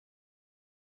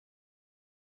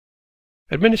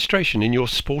Administration in your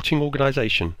sporting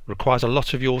organisation requires a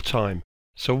lot of your time,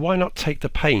 so why not take the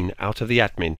pain out of the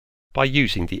admin by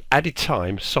using the Added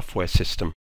Time software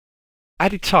system?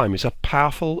 Added Time is a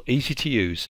powerful, easy to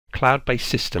use, cloud-based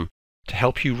system to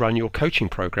help you run your coaching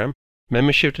program,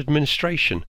 membership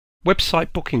administration,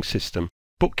 website booking system,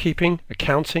 bookkeeping,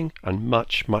 accounting and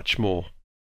much, much more.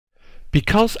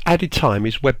 Because Added Time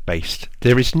is web-based,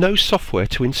 there is no software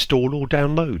to install or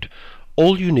download.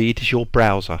 All you need is your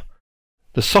browser.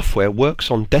 The software works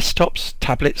on desktops,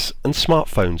 tablets and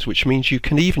smartphones, which means you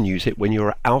can even use it when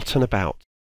you're out and about.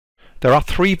 There are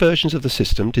 3 versions of the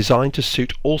system designed to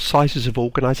suit all sizes of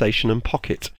organisation and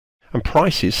pocket, and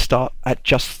prices start at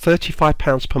just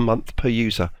 £35 per month per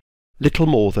user, little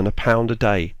more than £1 a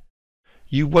day.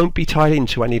 You won't be tied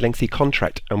into any lengthy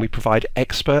contract, and we provide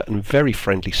expert and very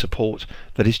friendly support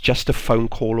that is just a phone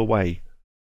call away.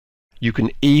 You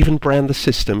can even brand the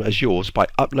system as yours by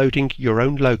uploading your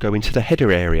own logo into the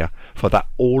header area for that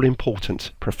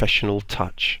all-important professional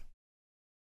touch.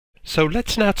 So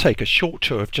let's now take a short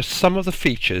tour of just some of the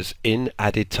features in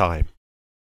Added Time.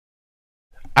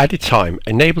 Added Time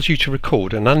enables you to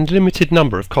record an unlimited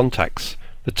number of contacts,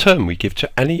 the term we give to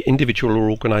any individual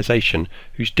or organisation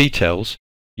whose details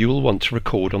you will want to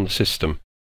record on the system.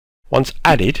 Once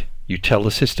added, you tell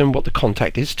the system what the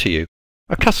contact is to you: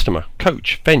 a customer,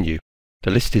 coach, venue. The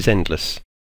list is endless.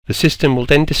 The system will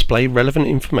then display relevant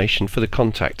information for the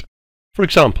contact. For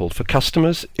example, for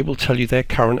customers, it will tell you their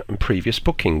current and previous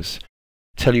bookings,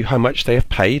 tell you how much they have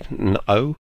paid and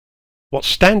owe, what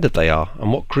standard they are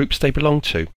and what groups they belong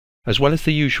to, as well as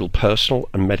the usual personal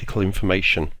and medical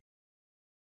information.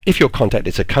 If your contact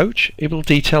is a coach, it will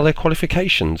detail their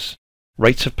qualifications,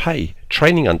 rates of pay,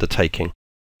 training undertaking,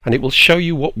 and it will show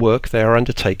you what work they are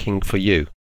undertaking for you.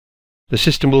 The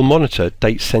system will monitor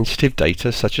date-sensitive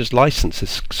data such as license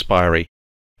expiry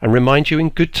and remind you in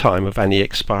good time of any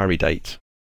expiry date.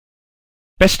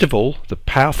 Best of all, the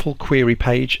powerful query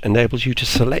page enables you to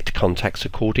select contacts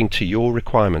according to your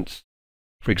requirements.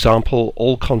 For example,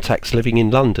 all contacts living in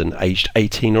London aged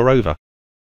 18 or over,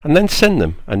 and then send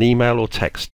them an email or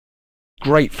text.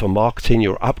 Great for marketing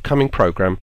your upcoming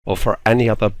program or for any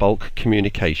other bulk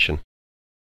communication.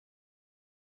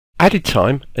 Added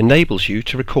Time enables you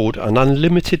to record an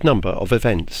unlimited number of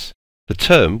events, the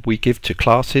term we give to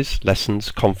classes, lessons,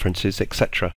 conferences,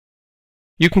 etc.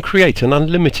 You can create an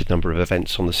unlimited number of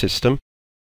events on the system,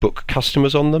 book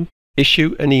customers on them,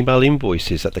 issue and email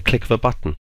invoices at the click of a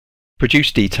button,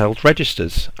 produce detailed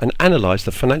registers, and analyse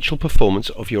the financial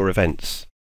performance of your events.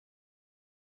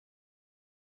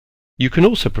 You can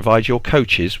also provide your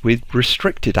coaches with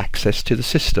restricted access to the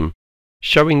system,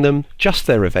 showing them just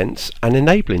their events and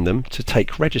enabling them to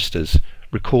take registers,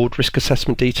 record risk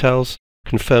assessment details,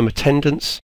 confirm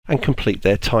attendance and complete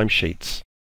their timesheets.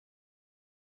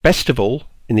 Best of all,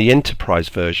 in the Enterprise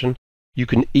version, you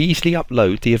can easily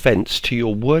upload the events to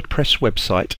your WordPress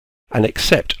website and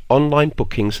accept online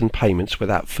bookings and payments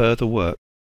without further work,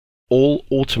 all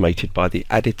automated by the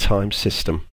Added Time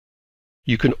system.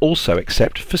 You can also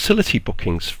accept facility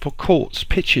bookings for courts,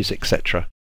 pitches, etc.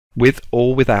 with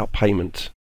or without payment.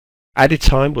 Added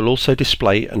Time will also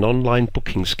display an online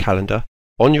bookings calendar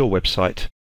on your website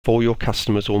for your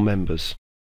customers or members.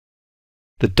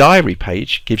 The diary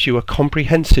page gives you a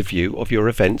comprehensive view of your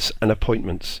events and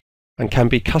appointments and can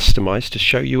be customized to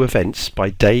show you events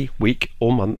by day, week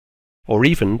or month, or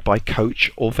even by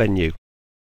coach or venue.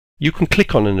 You can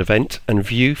click on an event and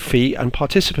view fee and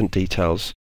participant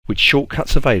details, with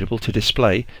shortcuts available to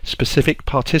display specific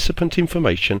participant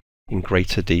information in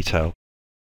greater detail.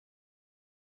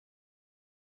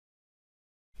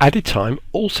 Added Time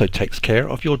also takes care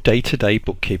of your day-to-day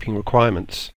bookkeeping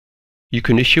requirements. You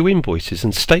can issue invoices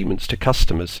and statements to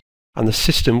customers, and the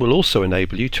system will also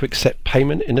enable you to accept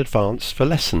payment in advance for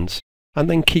lessons and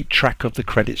then keep track of the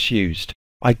credits used,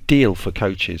 ideal for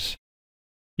coaches.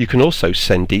 You can also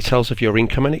send details of your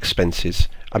income and expenses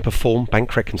and perform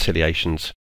bank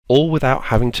reconciliations, all without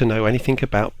having to know anything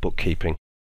about bookkeeping.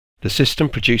 The system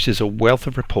produces a wealth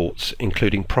of reports,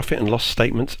 including profit and loss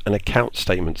statements and account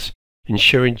statements,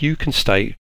 ensuring you can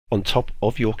stay on top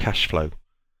of your cash flow.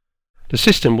 The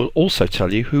system will also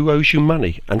tell you who owes you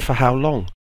money and for how long,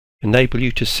 enable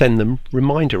you to send them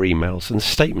reminder emails and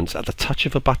statements at the touch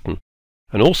of a button,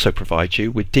 and also provide you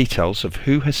with details of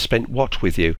who has spent what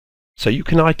with you, so you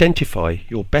can identify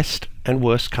your best and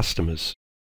worst customers.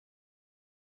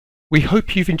 We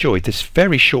hope you've enjoyed this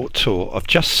very short tour of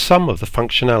just some of the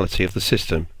functionality of the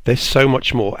system. There's so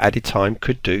much more Added Time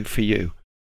could do for you.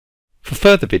 For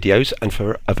further videos and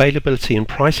for availability and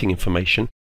pricing information,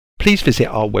 please visit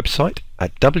our website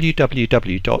at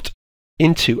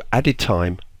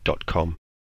www.intoaddedtime.com.